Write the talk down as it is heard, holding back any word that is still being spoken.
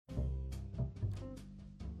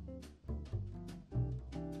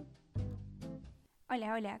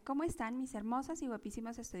Hola, hola, ¿cómo están mis hermosas y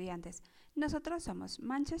guapísimos estudiantes? Nosotros somos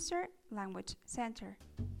Manchester Language Center.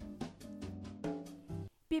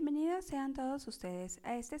 Bienvenidos sean todos ustedes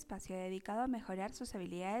a este espacio dedicado a mejorar sus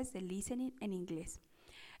habilidades de listening en inglés.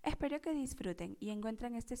 Espero que disfruten y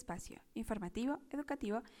encuentren este espacio informativo,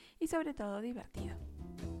 educativo y sobre todo divertido.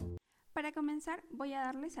 Para comenzar, voy a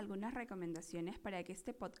darles algunas recomendaciones para que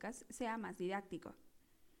este podcast sea más didáctico.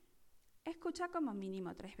 Escucha como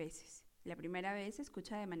mínimo 3 veces. La primera vez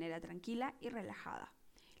escucha de manera tranquila y relajada.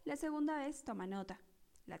 La segunda vez toma nota.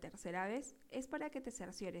 La tercera vez es para que te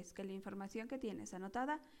cerciores que la información que tienes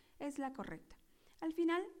anotada es la correcta. Al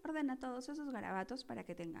final, ordena todos esos garabatos para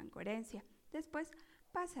que tengan coherencia. Después,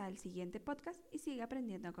 pasa al siguiente podcast y sigue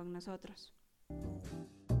aprendiendo con nosotros.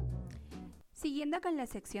 Siguiendo con la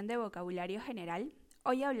sección de vocabulario general,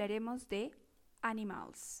 hoy hablaremos de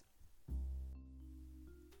animals.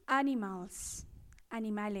 Animals,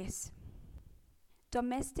 animales.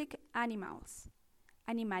 Domestic animals,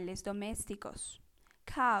 animales domésticos.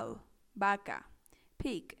 Cow, vaca.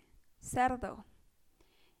 Pig, cerdo.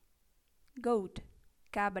 Goat,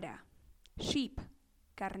 cabra. Sheep,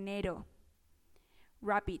 carnero.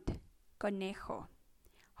 Rabbit, conejo.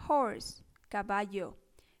 Horse, caballo.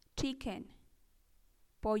 Chicken,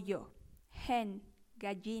 pollo. Hen,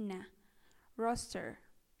 gallina. Rooster,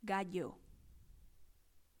 gallo.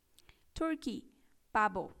 Turkey,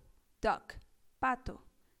 pavo. Duck, pato.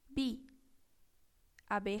 Bee,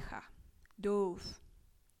 abeja. Dove,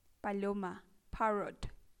 paloma. Parrot,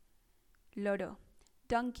 loro.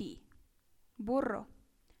 Donkey, burro.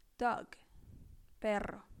 Dog,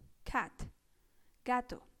 perro. Cat,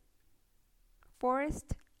 gato.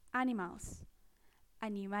 Forest animals,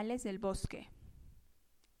 animales del bosque.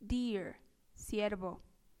 Deer, ciervo.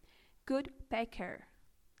 Woodpecker,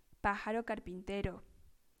 pájaro carpintero.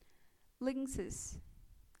 Lynxes,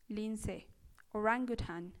 lince.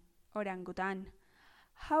 Orangutan, orangután.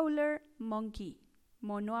 Howler monkey,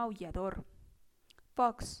 mono aullador.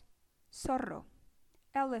 Fox, zorro.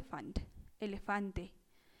 Elephant, elefante.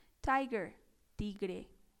 Tiger, tigre.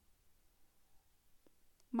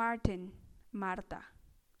 Marten, marta.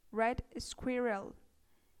 Red squirrel,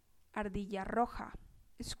 ardilla roja.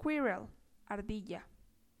 Squirrel, ardilla.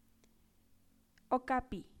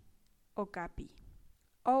 Okapi, okapi.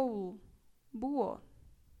 Owl, búho.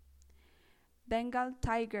 Bengal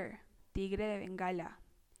tiger, tigre de Bengala.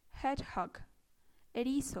 Hedgehog,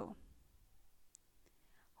 erizo.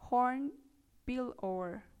 Hornbill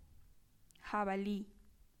owl, jabalí.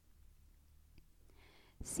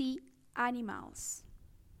 Sea animals.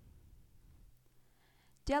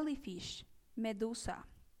 Jellyfish, medusa.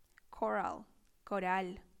 Coral,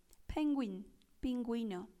 coral. Penguin,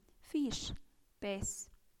 pingüino. Fish, pez.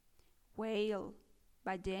 Whale,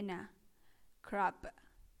 ballena. Crab,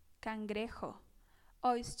 cangrejo.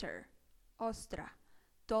 Oyster, ostra.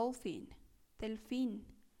 Dolphin, delfín.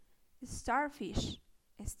 Starfish,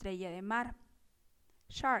 estrella de mar.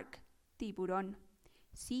 Shark, tiburón.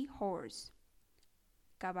 Seahorse,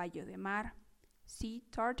 caballo de mar. Sea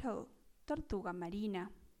turtle, tortuga marina.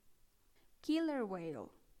 Killer whale,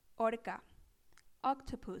 orca.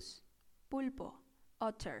 Octopus, pulpo.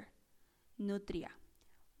 Otter, nutria.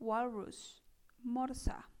 Walrus,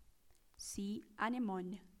 morsa. Sea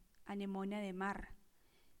anemone, anemona de mar.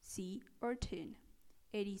 Sea urchin,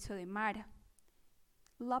 erizo de mar.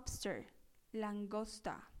 Lobster,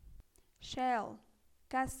 langosta. Shell,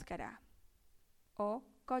 cáscara o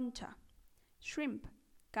concha. Shrimp,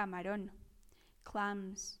 camarón.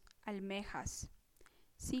 Clams, almejas.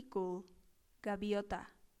 Seagull, gaviota.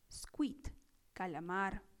 Squid,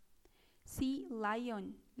 calamar. Sea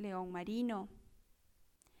lion, león marino.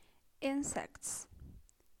 Insects,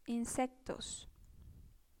 insectos.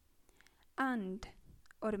 Ant,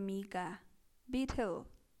 hormiga. Beetle,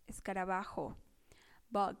 escarabajo.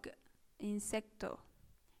 Bug, insecto.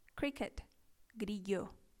 Cricket, grillo.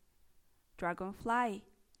 Dragonfly,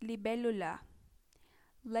 libélula.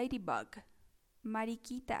 Ladybug,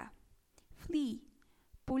 mariquita. Flea,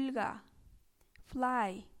 pulga.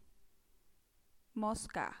 Fly,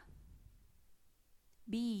 mosca.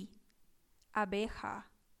 Bee, abeja.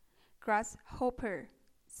 Grasshopper,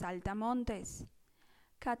 saltamontes.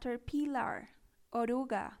 Caterpillar,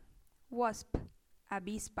 oruga. Wasp,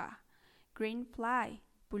 avispa. Green fly,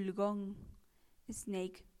 pulgón.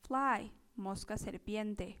 Snake fly, mosca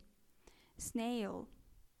serpiente. Snail,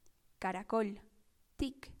 caracol.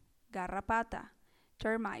 Tick, garrapata.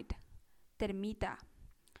 Termite, termita.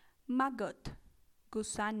 Maggot,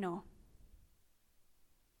 gusano.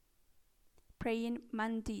 Praying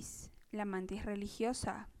mantis, la mantis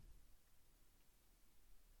religiosa.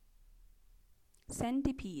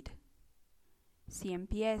 Centipede, 100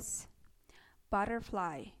 pies,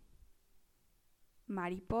 butterfly,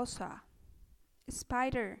 mariposa,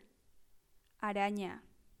 spider, araña,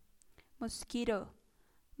 mosquito,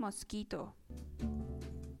 mosquito.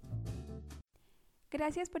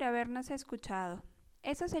 Gracias por habernos escuchado.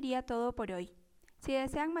 Eso sería todo por hoy. Si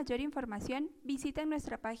desean mayor información, visiten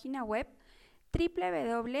nuestra página web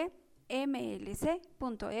www.mlc.edu.pe.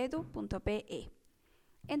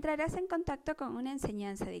 Entrarás en contacto con una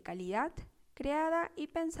enseñanza de calidad, creada y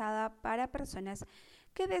pensada para personas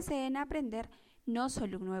que deseen aprender no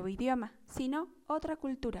solo un nuevo idioma, sino otra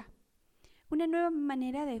cultura, una nueva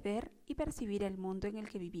manera de ver y percibir el mundo en el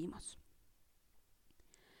que vivimos.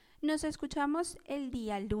 Nos escuchamos el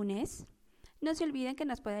día lunes. No se olviden que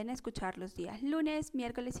nos pueden escuchar los días lunes,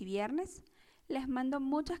 miércoles y viernes. Les mando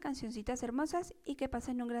muchas cancioncitas hermosas y que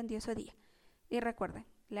pasen un grandioso día. Y recuerden,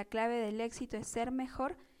 la clave del éxito es ser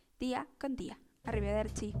mejor día con día.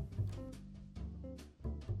 Arrivederci.